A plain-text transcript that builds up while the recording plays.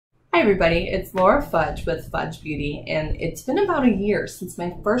everybody, it's Laura Fudge with Fudge Beauty, and it's been about a year since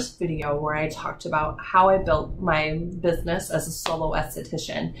my first video where I talked about how I built my business as a solo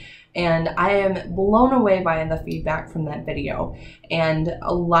esthetician. And I am blown away by the feedback from that video, and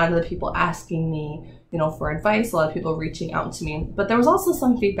a lot of the people asking me, for advice, a lot of people reaching out to me. But there was also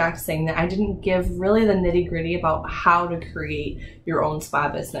some feedback saying that I didn't give really the nitty-gritty about how to create your own spa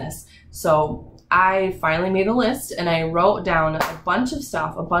business. So I finally made a list and I wrote down a bunch of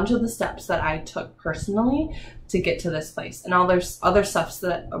stuff, a bunch of the steps that I took personally to get to this place, and all there's other steps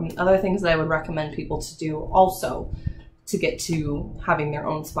that other things that I would recommend people to do also to get to having their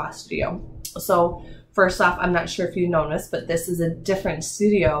own spa studio. So first off, I'm not sure if you noticed, but this is a different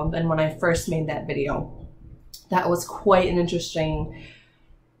studio than when I first made that video. That was quite an interesting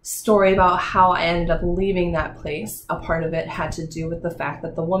story about how I ended up leaving that place. A part of it had to do with the fact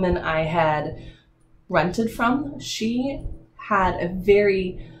that the woman I had rented from, she had a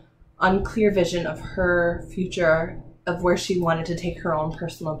very unclear vision of her future, of where she wanted to take her own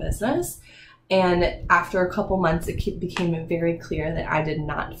personal business. And after a couple months, it became very clear that I did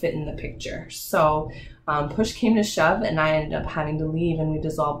not fit in the picture. So push came to shove and I ended up having to leave, and we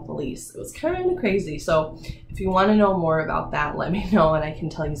dissolved the lease. It was kind of crazy. So if you want to know more about that, let me know and I can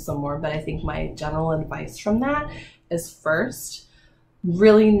tell you some more. But I think my general advice from that is, first,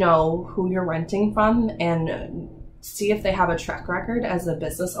 really know who you're renting from and see if they have a track record as a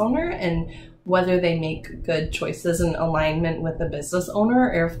business owner and whether they make good choices in alignment with the business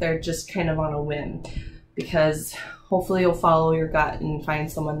owner, or if they're just kind of on a whim, because hopefully you'll follow your gut and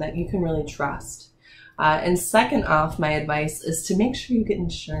find someone that you can really trust. And second off, my advice is to make sure you get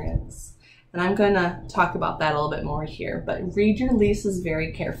insurance. And I'm going to talk about that a little bit more here, but read your leases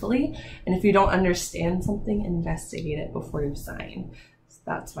very carefully. And if you don't understand something, investigate it before you sign. So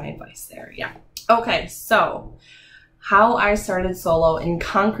that's my advice there. Yeah. Okay. So how I started solo, in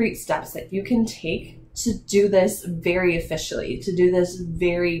concrete steps that you can take to do this very efficiently, to do this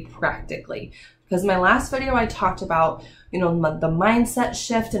very practically. Because my last video I talked about, the mindset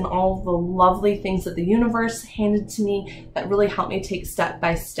shift and all the lovely things that the universe handed to me that really helped me take step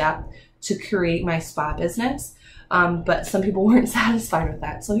by step to create my spa business. But some people weren't satisfied with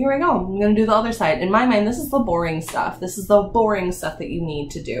that. So here we go. I'm going to do the other side. In my mind, this is the boring stuff. This is the boring stuff that you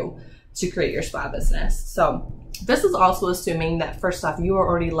need to do to create your spa business. So this is also assuming that, first off, you are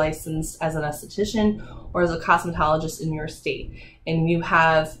already licensed as an esthetician or as a cosmetologist in your state, and you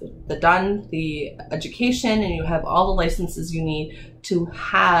have the education, and you have all the licenses you need to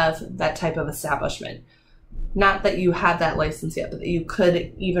have that type of establishment. Not that you have that license yet, but that you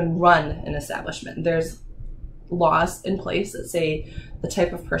could even run an establishment. There's laws in place that say the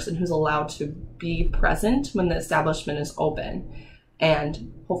type of person who's allowed to be present when the establishment is open.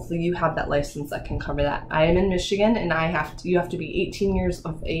 And hopefully you have that license that can cover that. I am in Michigan, and you have to be 18 years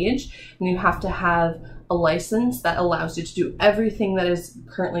of age, and you have to have a license that allows you to do everything that is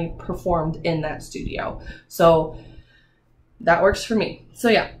currently performed in that studio. So that works for me. So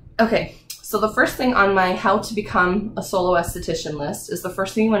yeah, okay. So the first thing on my how to become a solo esthetician list is, the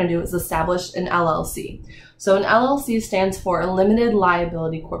first thing you want to do is establish an LLC. So an LLC stands for a limited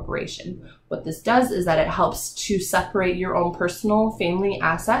liability corporation. What this does is that it helps to separate your own personal family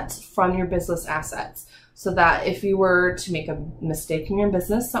assets from your business assets, so that if you were to make a mistake in your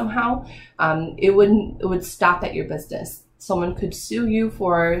business somehow, it would stop at your business. Someone could sue you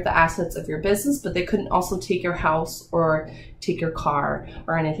for the assets of your business, but they couldn't also take your house or take your car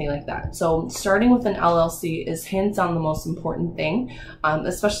or anything like that. So starting with an LLC is hands down the most important thing,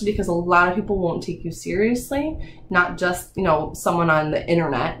 especially because a lot of people won't take you seriously. Not just, someone on the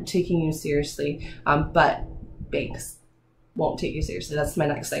internet taking you seriously, but banks won't take you seriously. That's my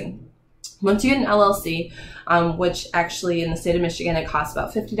next thing. Once you get an LLC, which actually in the state of Michigan, it costs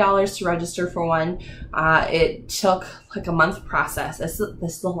about $50 to register for one. It took like a month process. This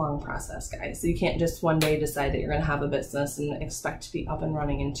is a long process, guys. So you can't just one day decide that you're going to have a business and expect to be up and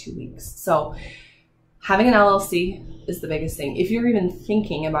running in 2 weeks. So having an LLC is the biggest thing. If you're even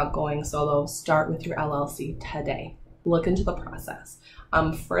thinking about going solo, start with your LLC today. Look into the process.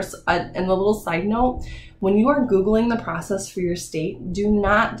 First, and a little side note, when you are Googling the process for your state, do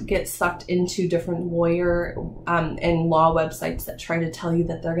not get sucked into different lawyer and law websites that try to tell you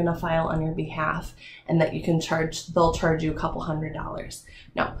that they're going to file on your behalf and that they'll charge you a couple $100s.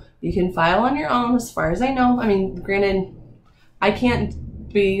 No, you can file on your own, as far as I know. I mean, granted, I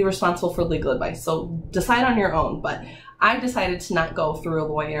can't be responsible for legal advice, so decide on your own, but I decided to not go through a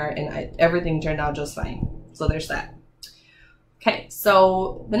lawyer, and everything turned out just fine. So there's that. Okay,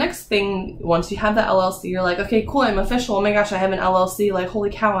 so the next thing, once you have the LLC, you're like, okay, cool, I'm official. Oh my gosh, I have an LLC. Like,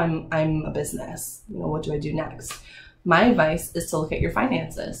 holy cow, I'm a business. What do I do next? my advice is to look at your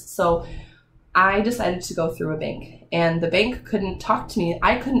finances. So I decided to go through a bank, and the bank couldn't talk to me.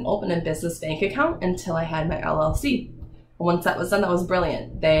 I couldn't open a business bank account until I had my LLC. Once that was done, that was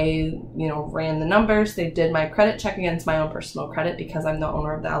brilliant. They, ran the numbers. They did my credit check against my own personal credit because I'm the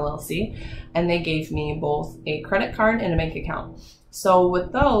owner of the LLC, and they gave me both a credit card and a bank account. So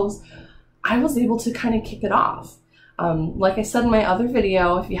with those, I was able to kind of kick it off. Like I said in my other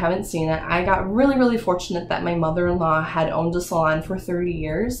video, if you haven't seen it, I got really, really fortunate that my mother-in-law had owned a salon for 30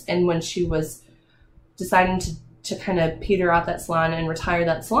 years. And when she was deciding to kind of peter out that salon and retire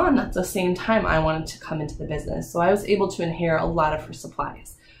that salon, at the same time I wanted to come into the business. So I was able to inherit a lot of her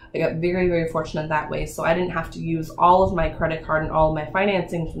supplies. I got very, very fortunate that way. So I didn't have to use all of my credit card and all of my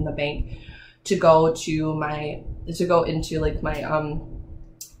financing from the bank to go into like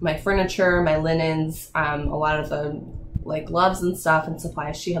my furniture, my linens, a lot of the like gloves and stuff and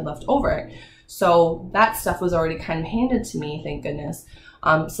supplies she had left over. So that stuff was already kind of handed to me, thank goodness.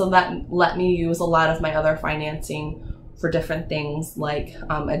 So that let me use a lot of my other financing for different things. Like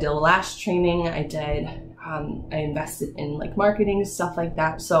I did a lash training, I invested in like marketing, stuff like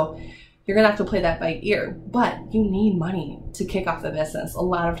that. So you're gonna have to play that by ear, but you need money to kick off the business. A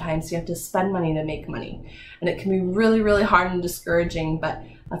lot of times you have to spend money to make money, and it can be really, really hard and discouraging, but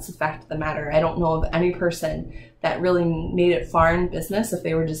that's the fact of the matter. I don't know of any person that really made it far in business if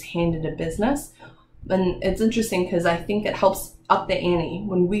they were just handed a business. And it's interesting because I think it helps up the ante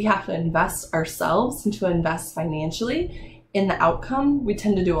when we have to invest ourselves and to invest financially in the outcome. We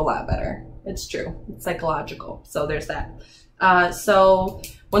tend to do a lot better. It's true. It's psychological. So there's that. So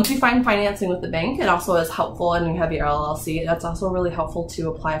once you find financing with the bank, it also is helpful, and you have your LLC, that's also really helpful to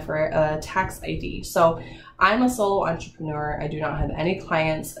apply for a tax ID. So I'm a solo entrepreneur. I do not have any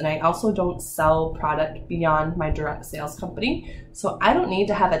clients, and I also don't sell product beyond my direct sales company. So I don't need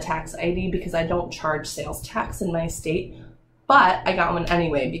to have a tax ID because I don't charge sales tax in my state, but I got one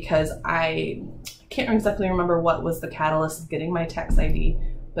anyway because I can't exactly remember what was the catalyst of getting my tax ID,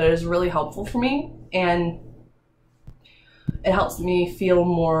 but it is really helpful for me, and it helps me feel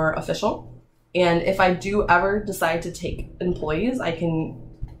more official. And if I do ever decide to take employees, I can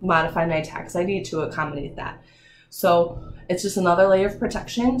modify my tax ID to accommodate that. So it's just another layer of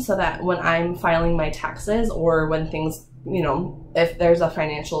protection so that when I'm filing my taxes, or when things, if there's a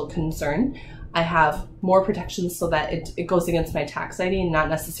financial concern, I have more protections so that it goes against my tax ID and not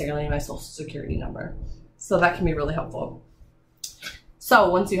necessarily my social security number. So that can be really helpful. So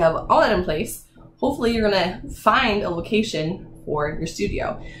once you have all that in place, hopefully you're gonna find a location for your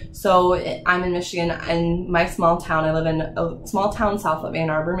studio. So I'm in Michigan, in my small town. I live in a small town south of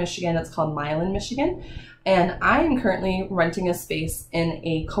Ann Arbor, Michigan. It's called Milan, Michigan. And I am currently renting a space in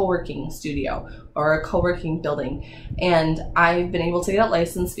a co-working studio or a co-working building. And I've been able to get it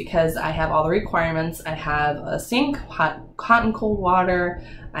licensed because I have all the requirements. I have a sink, hot and cold water.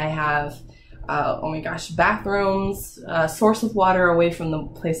 I have oh my gosh, bathrooms, source of water away from the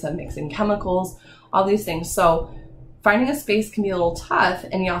place I'm mixing chemicals, all these things. So finding a space can be a little tough,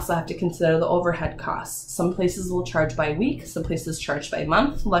 and you also have to consider the overhead costs. Some places will charge by week, some places charge by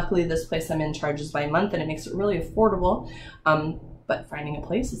month. Luckily, this place I'm in charges by month, and it makes it really affordable. But finding a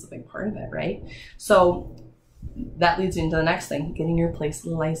place is a big part of it, right? So that leads into the next thing, getting your place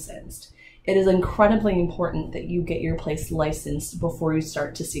licensed. It is incredibly important that you get your place licensed before you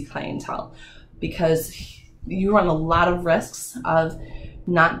start to see clientele, because you run a lot of risks of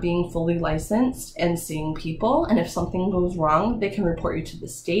not being fully licensed and seeing people. And if something goes wrong, they can report you to the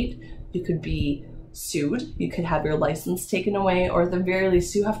state. You could be sued. You could have your license taken away, or at the very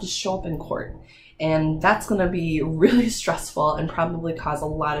least, you have to show up in court. And that's going to be really stressful and probably cause a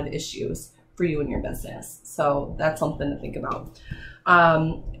lot of issues for you and your business. So that's something to think about.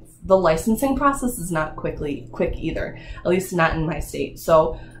 The licensing process is not quick either, at least not in my state.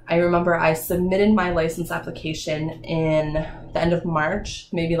 So I remember I submitted my license application in the end of March,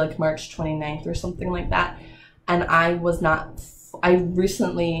 maybe like March 29th or something like that. And I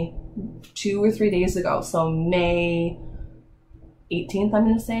recently, 2 or 3 days ago, so May 18th, I'm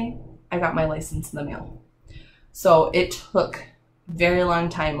gonna say, I got my license in the mail. So it took a very long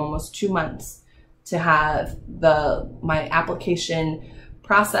time, almost 2 months, to have my application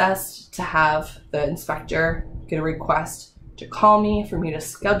processed, to have the inspector get a request to call me, for me to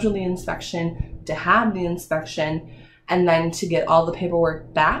schedule the inspection, to have the inspection, and then to get all the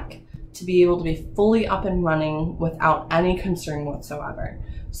paperwork back to be able to be fully up and running without any concern whatsoever.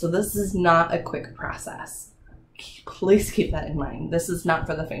 So this is not a quick process. Please keep that in mind. This is not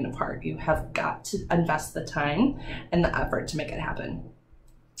for the faint of heart. You have got to invest the time and the effort to make it happen.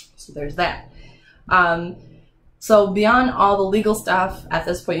 So there's that. So beyond all the legal stuff, at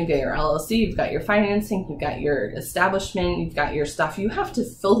this point, you've got your LLC, you've got your financing, you've got your establishment, you've got your stuff. You have to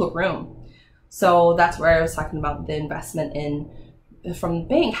fill the room. So that's where I was talking about the investment in from the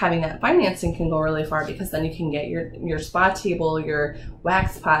bank. Having that financing can go really far, because then you can get your spa table, your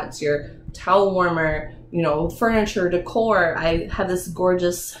wax pots, your towel warmer, you know, furniture, decor. I have this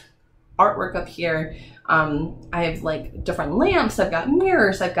gorgeous artwork up here. I have like different lamps, I've got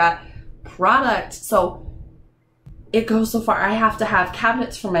mirrors, I've got product. So it goes so far. I have to have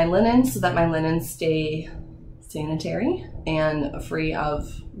cabinets for my linens so that my linens stay sanitary and free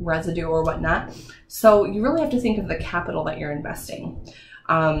of residue or whatnot. So you really have to think of the capital that you're investing.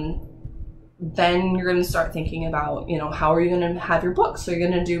 Then you're going to start thinking about, you know, how are you going to have your books? So you're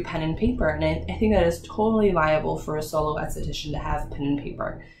going to do pen and paper. And I think that is totally viable for a solo esthetician to have pen and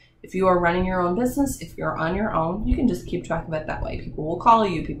paper. If you are running your own business, if you're on your own, you can just keep track of it that way. People will call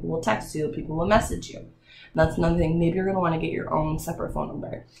you, people will text you, people will message you. That's another thing. Maybe you're going to want to get your own separate phone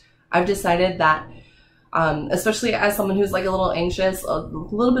number. I've decided that, especially as someone who's like a little anxious, a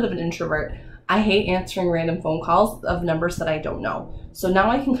little bit of an introvert, I hate answering random phone calls of numbers that I don't know. So now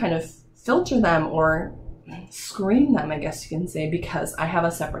I can kind of filter them or screen them, I guess you can say, because I have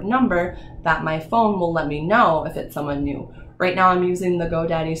a separate number that my phone will let me know if it's someone new. Right now I'm using the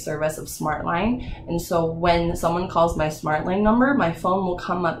GoDaddy service of SmartLine. And so when someone calls my SmartLine number, my phone will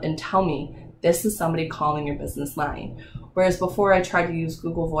come up and tell me, this is somebody calling your business line. Whereas before I tried to use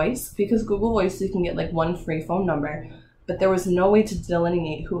Google Voice, because Google Voice, you can get like one free phone number, but there was no way to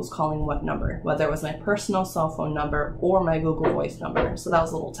delineate who was calling what number, whether it was my personal cell phone number or my Google Voice number. So that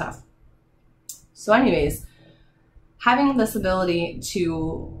was a little tough. So anyways, having this ability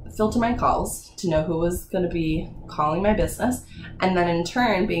to filter my calls, to know who was going to be calling my business, and then in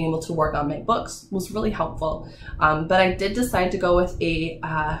turn being able to work on my books was really helpful. But I did decide to go with a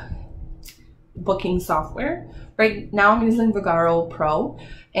booking software. Right now I'm using Vagaro Pro,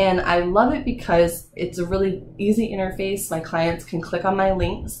 and I love it because it's a really easy interface. My clients can click on my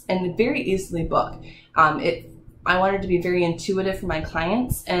links and very easily book. I want it to be very intuitive for my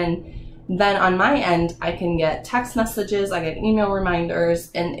clients, and then on my end I can get text messages, I get email reminders,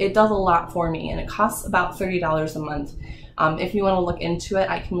 and it does a lot for me, and it costs about $30 a month. If you want to look into it,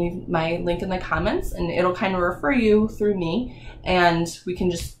 I can leave my link in the comments, and it'll kind of refer you through me, and we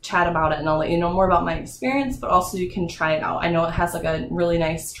can just chat about it, and I'll let you know more about my experience, but also you can try it out. I know it has like a really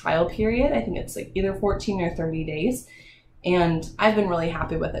nice trial period. I think it's like either 14 or 30 days, and I've been really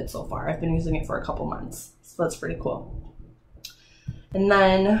happy with it so far. I've been using it for a couple months, so that's pretty cool. And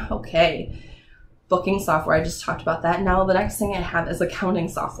then, okay, booking software, I just talked about that. Now the next thing I have is accounting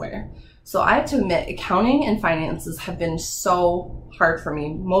software. So I have to admit, accounting and finances have been so hard for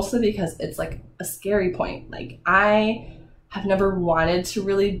me, mostly because it's like a scary point. Like, I have never wanted to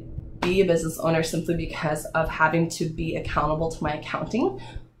really be a business owner simply because of having to be accountable to my accounting.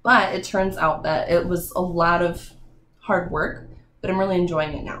 But it turns out that it was a lot of hard work, but I'm really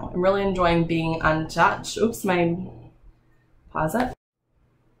enjoying it now. I'm really enjoying being on touch. Oops, pause it.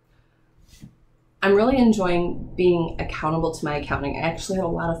 I'm really enjoying being accountable to my accounting. I actually had a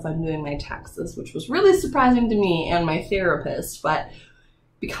lot of fun doing my taxes, which was really surprising to me and my therapist, but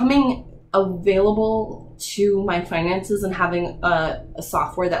becoming available to my finances and having a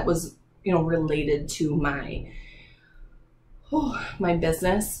software that was, you know, related to my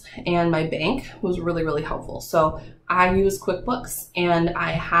business and my bank was really, really helpful. So I use QuickBooks, and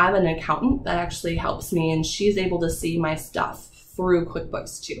I have an accountant that actually helps me, and she's able to see my stuff through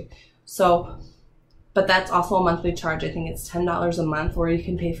QuickBooks too. So, but that's also a monthly charge. I think it's $10 a month, or you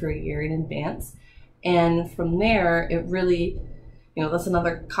can pay for a year in advance. And from there, it really, you know, that's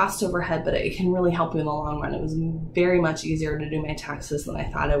another cost overhead, but it can really help you in the long run. It was very much easier to do my taxes than I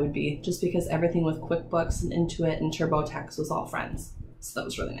thought it would be, just because everything with QuickBooks and Intuit and TurboTax was all friends. So that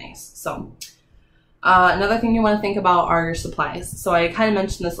was really nice. So another thing you want to think about are your supplies. So I kind of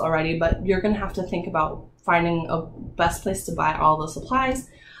mentioned this already, but you're going to have to think about finding a best place to buy all the supplies.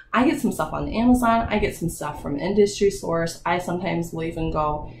 I get some stuff on Amazon. I get some stuff from Industry Source. I sometimes will even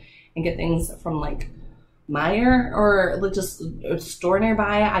go and get things from like Meijer or just a store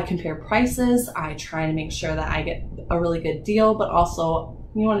nearby. I compare prices. I try to make sure that I get a really good deal, but also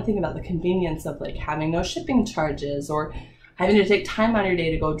you want to think about the convenience of like having no shipping charges or having to take time out of your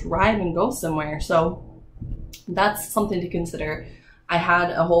day to go drive and go somewhere. So that's something to consider. I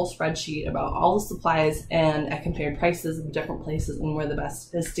had a whole spreadsheet about all the supplies, and I compared prices of different places and where the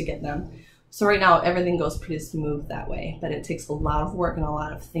best is to get them. So right now everything goes pretty smooth that way, but it takes a lot of work and a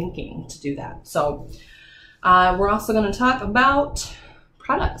lot of thinking to do that. So we're also going to talk about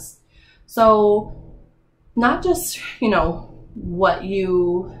products. So not just, you know, what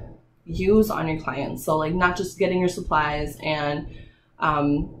you use on your clients. So like not just getting your supplies and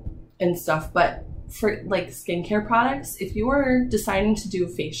stuff, but for like skincare products, if you are deciding to do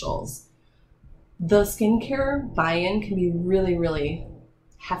facials, the skincare buy-in can be really, really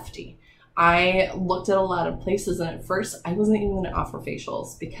hefty. I looked at a lot of places, and at first I wasn't even going to offer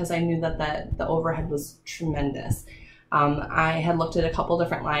facials because I knew that the overhead was tremendous. I had looked at a couple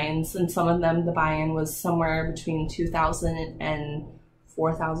different lines, and some of them the buy-in was somewhere between $2,000 and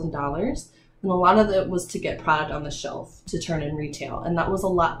 $4,000, and a lot of it was to get product on the shelf to turn in retail, and that was a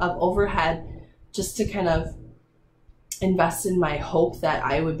lot of overhead just to kind of invest in my hope that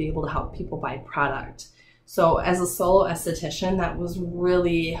I would be able to help people buy product. So as a solo esthetician, that was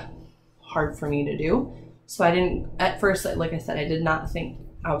really hard for me to do. So I didn't, at first, like I said, I did not think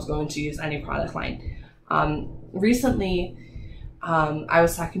I was going to use any product line. Recently, I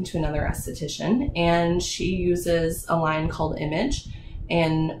was talking to another esthetician, and she uses a line called Image,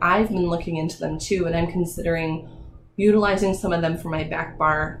 and I've been looking into them too, and I'm considering utilizing some of them for my back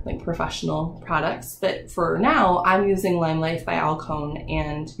bar, like professional products. But for now, I'm using LimeLife by Alcone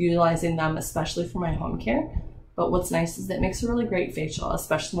and utilizing them especially for my home care. But what's nice is it makes a really great facial,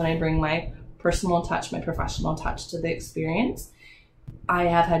 especially when I bring my personal touch, my professional touch to the experience. I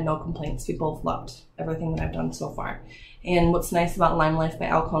have had no complaints. People have loved everything that I've done so far. And what's nice about LimeLife by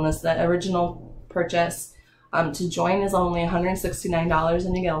Alcone is the original purchase to join is only $169,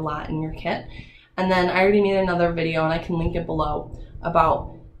 and you get a lot in your kit. And then I already made another video, and I can link it below,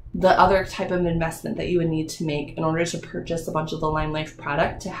 about the other type of investment that you would need to make in order to purchase a bunch of the LimeLife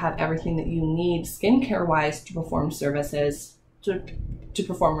product to have everything that you need skincare wise to perform services, to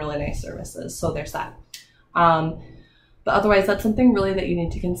perform really nice services. So there's that. But otherwise, that's something really that you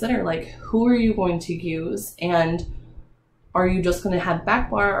need to consider. Like, who are you going to use, and are you just going to have back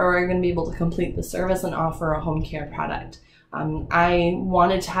bar, or are you going to be able to complete the service and offer a home care product? I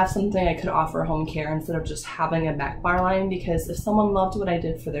wanted to have something I could offer home care instead of just having a back bar line, because if someone loved what I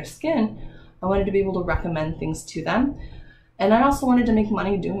did for their skin, I wanted to be able to recommend things to them. And I also wanted to make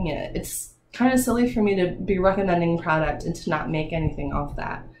money doing it. It's kind of silly for me to be recommending product and to not make anything off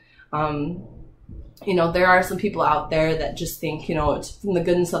that. You know, there are some people out there that just think, you know, it's from the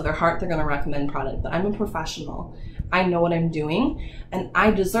goodness of their heart, they're going to recommend product, but I'm a professional. I know what I'm doing, and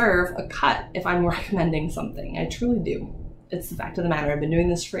I deserve a cut if I'm recommending something. I truly do. It's the fact of the matter. I've been doing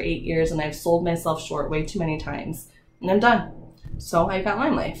this for 8 years, and I've sold myself short way too many times, and I'm done. So I got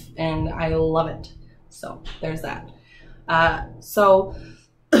LimeLife, and I love it. So there's that.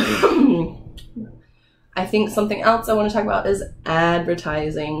 I think something else I want to talk about is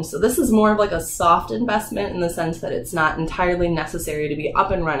advertising. So this is more of like a soft investment in the sense that it's not entirely necessary to be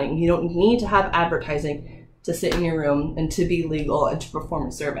up and running. You don't need to have advertising to sit in your room and to be legal and to perform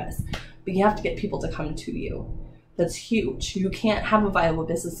a service, but you have to get people to come to you. That's huge. You can't have a viable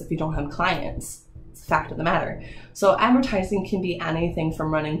business if you don't have clients. It's a fact of the matter. So advertising can be anything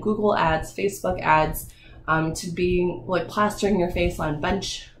from running Google ads, Facebook ads, to being like plastering your face on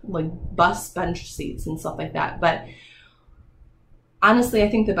bus bench seats and stuff like that. But honestly, I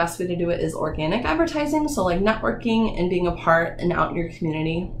think the best way to do it is organic advertising. So like networking and being a part and out in your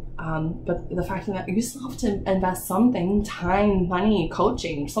community. But the fact that you still have to invest something, time, money,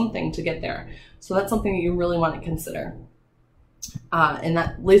 coaching, something to get there. So that's something that you really want to consider. And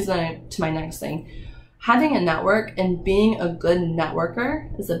that leads to my next thing. Having a network and being a good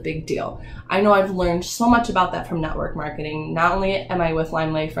networker is a big deal. I know I've learned so much about that from network marketing. Not only am I with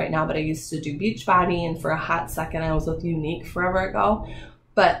LimeLife right now, but I used to do Beachbody, and for a hot second I was with Unique forever ago.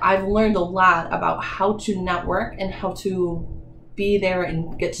 But I've learned a lot about how to network and how to be there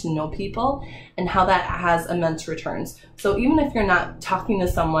and get to know people, and how that has immense returns. So even if you're not talking to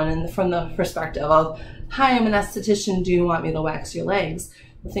someone from the perspective of, hi, I'm an esthetician, do you want me to wax your legs?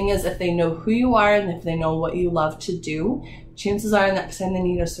 The thing is, if they know who you are and if they know what you love to do, chances are next time they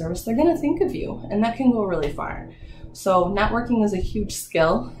need a service, they're going to think of you, and that can go really far. So networking is a huge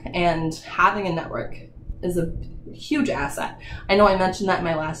skill, and having a network is a huge asset. I know I mentioned that in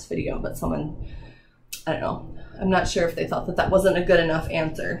my last video, but someone, I don't know, I'm not sure if they thought that that wasn't a good enough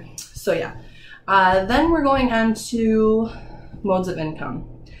answer. So yeah, then we're going on to modes of income.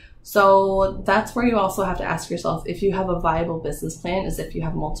 So that's where you also have to ask yourself if you have a viable business plan, is if you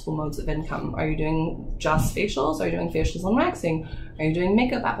have multiple modes of income. Are you doing just facials? Are you doing facials and waxing? Are you doing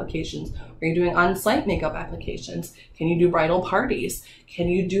makeup applications? Are you doing on-site makeup applications? Can you do bridal parties? Can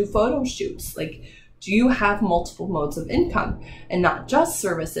you do photo shoots? Like, do you have multiple modes of income? And not just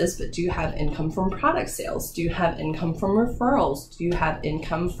services, but do you have income from product sales? Do you have income from referrals? Do you have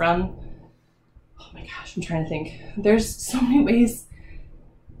income from, oh my gosh, I'm trying to think. There's so many ways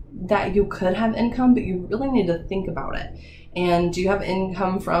that you could have income, but you really need to think about it. And do you have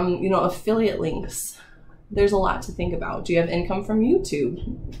income from, you know, affiliate links? There's a lot to think about. Do you have income from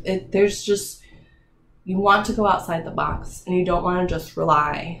YouTube? There's just, you want to go outside the box, and you don't want to just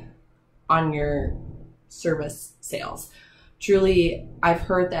rely on your service sales. Truly, I've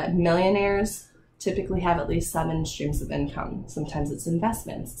heard that millionaires typically have at least 7 streams of income. Sometimes it's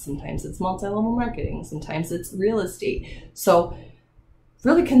investments, sometimes it's multi-level marketing, sometimes it's real estate. So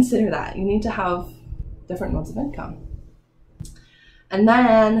really consider that. You need to have different modes of income. And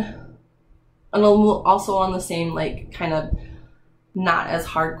then, and also on the same, like, kind of not as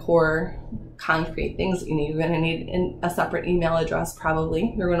hardcore concrete things that you need. You're going to need a separate email address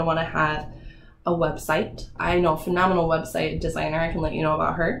probably. You're going to want to have a website. I know a phenomenal website designer. I can let you know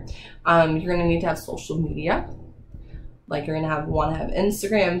about her. You're going to need to have social media. Like, you're going to want to have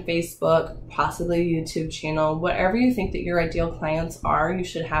Instagram, Facebook, possibly a YouTube channel. Whatever you think that your ideal clients are, you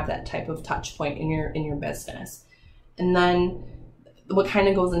should have that type of touch point in your business. And then what kind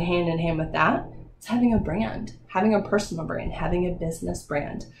of goes in hand with that is having a brand, having a personal brand, having a business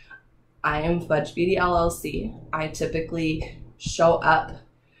brand. I am Fudge Beauty LLC. I typically show up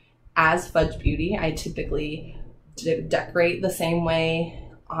as Fudge Beauty. I typically decorate the same way,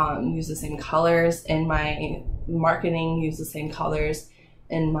 use the same colors in my marketing, use the same colors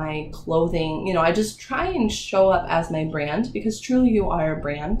in my clothing. You know, I just try and show up as my brand, because truly you are a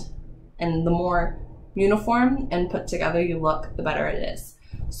brand, and the more uniform and put together you look, the better it is.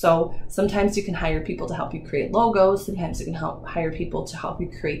 So sometimes you can hire people to help you create logos. Sometimes you can hire people to help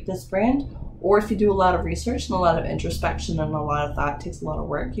you create this brand. Or if you do a lot of research and a lot of introspection and a lot of thought, it takes a lot of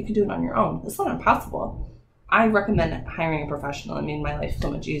work, you can do it on your own. It's not impossible. I recommend hiring a professional. It made my life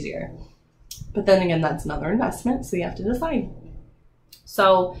so much easier. But then again, that's another investment, so you have to decide.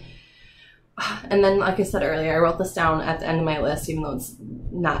 So, and then like I said earlier, I wrote this down at the end of my list, even though it's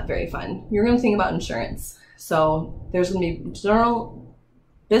not very fun. You're going to think about insurance. So there's going to be general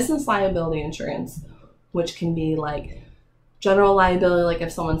business liability insurance, which can be like general liability, like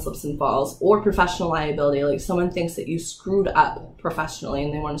if someone slips and falls, or professional liability, like someone thinks that you screwed up professionally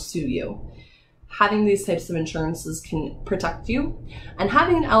and they want to sue you. Having these types of insurances can protect you. And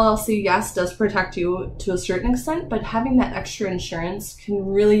having an LLC, yes, does protect you to a certain extent, but having that extra insurance can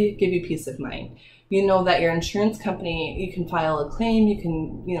really give you peace of mind. You know that your insurance company, you can file a claim, you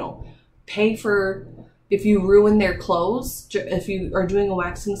can, you know, pay for, if you ruin their clothes, if you are doing a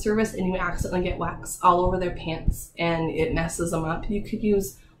waxing service and you accidentally get wax all over their pants and it messes them up, you could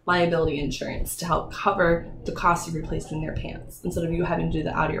use liability insurance to help cover the cost of replacing their pants instead of you having to do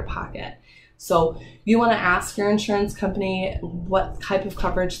that out of your pocket. So you want to ask your insurance company what type of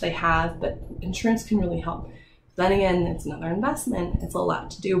coverage they have, but insurance can really help. Then again, it's another investment. It's a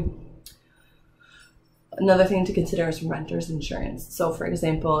lot to do. Another thing to consider is renter's insurance. So for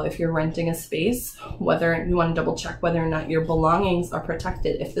example, if you're renting a space, whether you want to double check whether or not your belongings are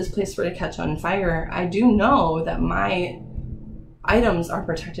protected. If this place were to catch on fire, I do know that my items are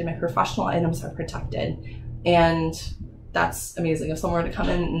protected, my professional items are protected. And that's amazing. If someone were to come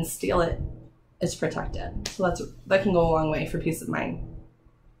in and steal it, it's protected. So that can go a long way for peace of mind.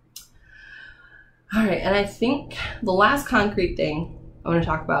 All right, and I think the last concrete thing I want to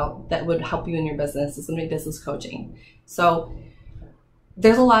talk about that would help you in your business is going to be business coaching. So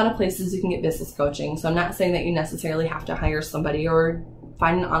there's a lot of places you can get business coaching. So I'm not saying that you necessarily have to hire somebody or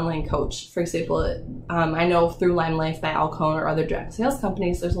find an online coach. For example, I know through LimeLife by Alcone or other direct sales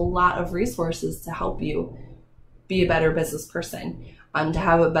companies, there's a lot of resources to help you be a better business person, to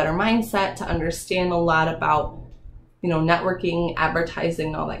have a better mindset, to understand a lot about, you know, networking,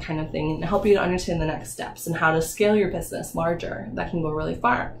 advertising, all that kind of thing, and help you to understand the next steps and how to scale your business larger. That can go really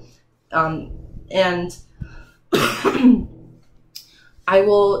far. And I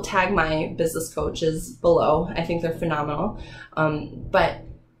will tag my business coaches below. I think they're phenomenal. But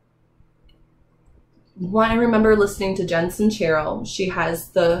I remember listening to Jen Sincero. She has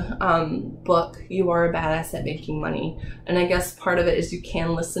the book, You Are a Badass at Making Money. And I guess part of it is you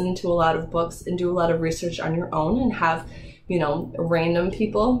can listen to a lot of books and do a lot of research on your own and have, you know, random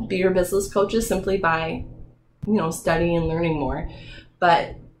people be your business coaches simply by, you know, studying and learning more.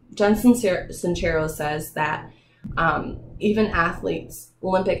 But Jen Sincero says that even athletes,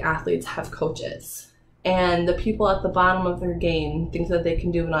 Olympic athletes, have coaches. And the people at the bottom of their game think that they can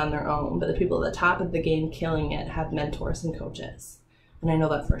do it on their own, but the people at the top of the game killing it have mentors and coaches. And I know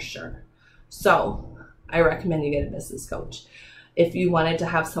that for sure. So I recommend you get a business coach. If you wanted to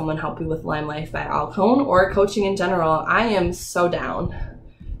have someone help you with LimeLife by Alcone or coaching in general, I am so down.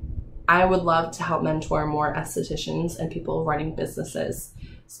 I would love to help mentor more estheticians and people running businesses,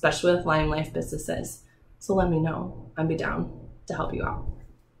 especially with LimeLife businesses. So let me know. I'd be down to help you out.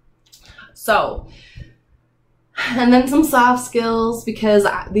 So And then some soft skills, because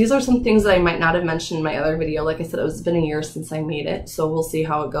these are some things that I might not have mentioned in my other video. Like I said, it's been a year since I made it, so we'll see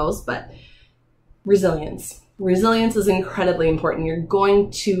how it goes. But resilience. Resilience is incredibly important. You're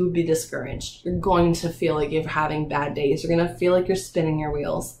going to be discouraged. You're going to feel like you're having bad days. You're going to feel like you're spinning your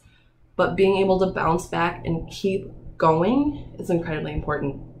wheels. But being able to bounce back and keep going is incredibly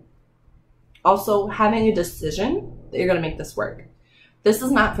important. Also, having a decision that you're going to make this work. This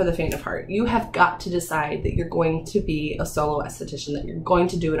is not for the faint of heart. You have got to decide that you're going to be a solo esthetician, that you're going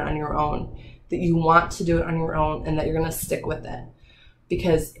to do it on your own, that you want to do it on your own, and that you're going to stick with it.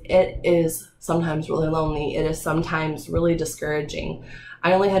 Because it is sometimes really lonely. It is sometimes really discouraging.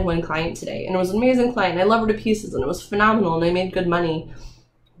 I only had one client today, and it was an amazing client. I love her to pieces, and it was phenomenal, and I made good money.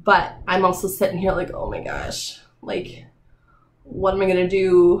 But I'm also sitting here like, oh my gosh, like, what am I going to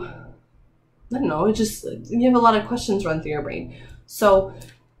do? I don't know. It just, you have a lot of questions run through your brain. So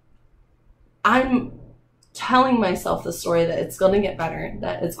I'm telling myself the story that it's going to get better,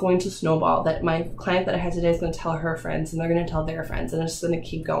 that it's going to snowball, that my client that I had today is going to tell her friends, and they're going to tell their friends, and it's just going to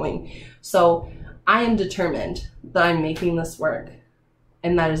keep going. So I am determined that I'm making this work,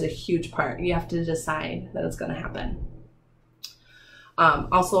 and that is a huge part. You have to decide that it's going to happen.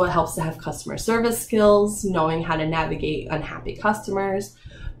 Also, it helps to have customer service skills, knowing how to navigate unhappy customers,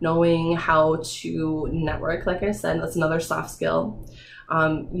 knowing how to network. Like I said, that's another soft skill.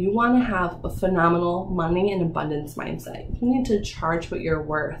 You want to have a phenomenal money and abundance mindset. You need to charge what you're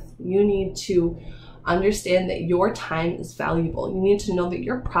worth. You need to understand that your time is valuable. You need to know that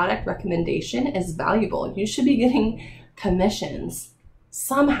your product recommendation is valuable. You should be getting commissions.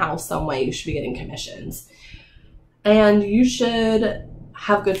 Somehow, some way, you should be getting commissions. And you should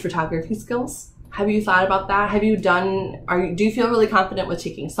have good photography skills. Have you thought about that? Have you done, do you feel really confident with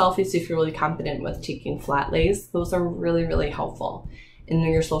taking selfies? Do you feel really confident with taking flat lays? Those are really, really helpful in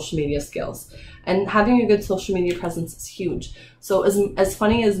your social media skills. And having a good social media presence is huge. So as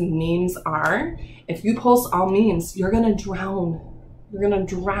funny as memes are, if you post all memes, you're gonna drown. You're gonna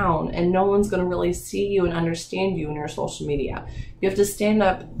drown, and no one's gonna really see you and understand you in your social media. You have to stand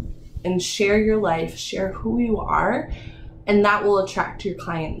up and share your life, share who you are, and that will attract your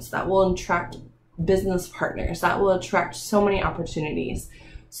clients. That will attract business partners. That will attract so many opportunities.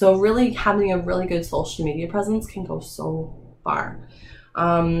 So really having a really good social media presence can go so far.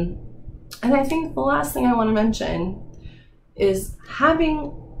 And I think the last thing I want to mention is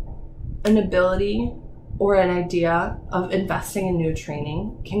having an ability or an idea of investing in new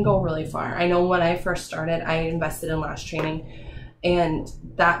training can go really far. I know when I first started, I invested in lash training, and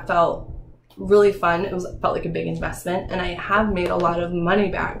that felt really fun. It felt like a big investment, and I have made a lot of money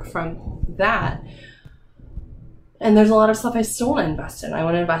back from that. And there's a lot of stuff I still want to invest in. I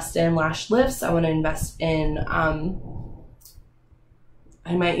want to invest in lash lifts. I want to invest in,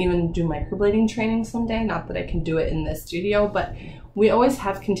 I might even do microblading training someday. Not that I can do it in this studio, but we always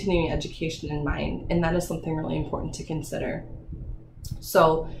have continuing education in mind, and that is something really important to consider.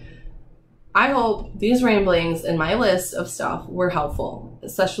 So I hope these ramblings and my list of stuff were helpful,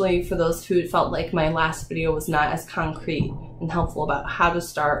 especially for those who felt like my last video was not as concrete and helpful about how to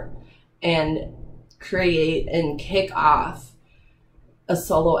start and create and kick off a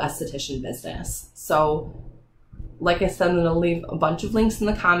solo esthetician business. So like I said, I'm going to leave a bunch of links in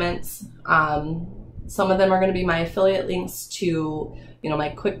the comments. Some of them are going to be my affiliate links to, my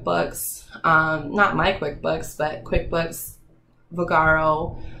QuickBooks, not my QuickBooks, but QuickBooks,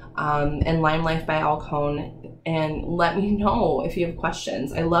 Vogaro, and LimeLife by Alcone. And let me know if you have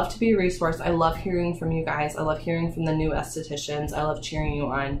questions. I love to be a resource. I love hearing from you guys. I love hearing from the new estheticians. I love cheering you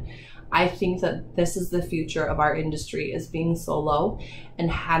on. I think that this is the future of our industry, is being solo and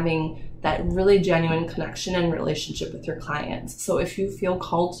having that really genuine connection and relationship with your clients. So if you feel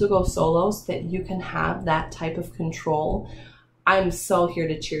called to go solo so that you can have that type of control, I'm so here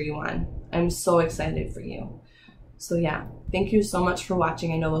to cheer you on. I'm so excited for you. So yeah, thank you so much for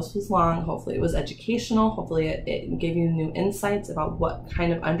watching. I know this was long. Hopefully it was educational. Hopefully it gave you new insights about what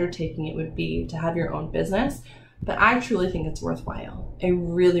kind of undertaking it would be to have your own business. But I truly think it's worthwhile. I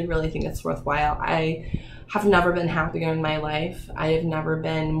really, really think it's worthwhile. I have never been happier in my life. I have never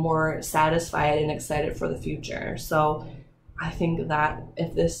been more satisfied and excited for the future. So I think that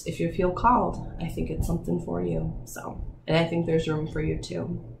if you feel called, I think it's something for you. So, and I think there's room for you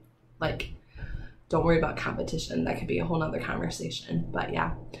too. Like, don't worry about competition. That could be a whole nother conversation. But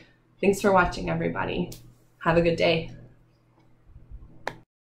yeah, thanks for watching, everybody. Have a good day.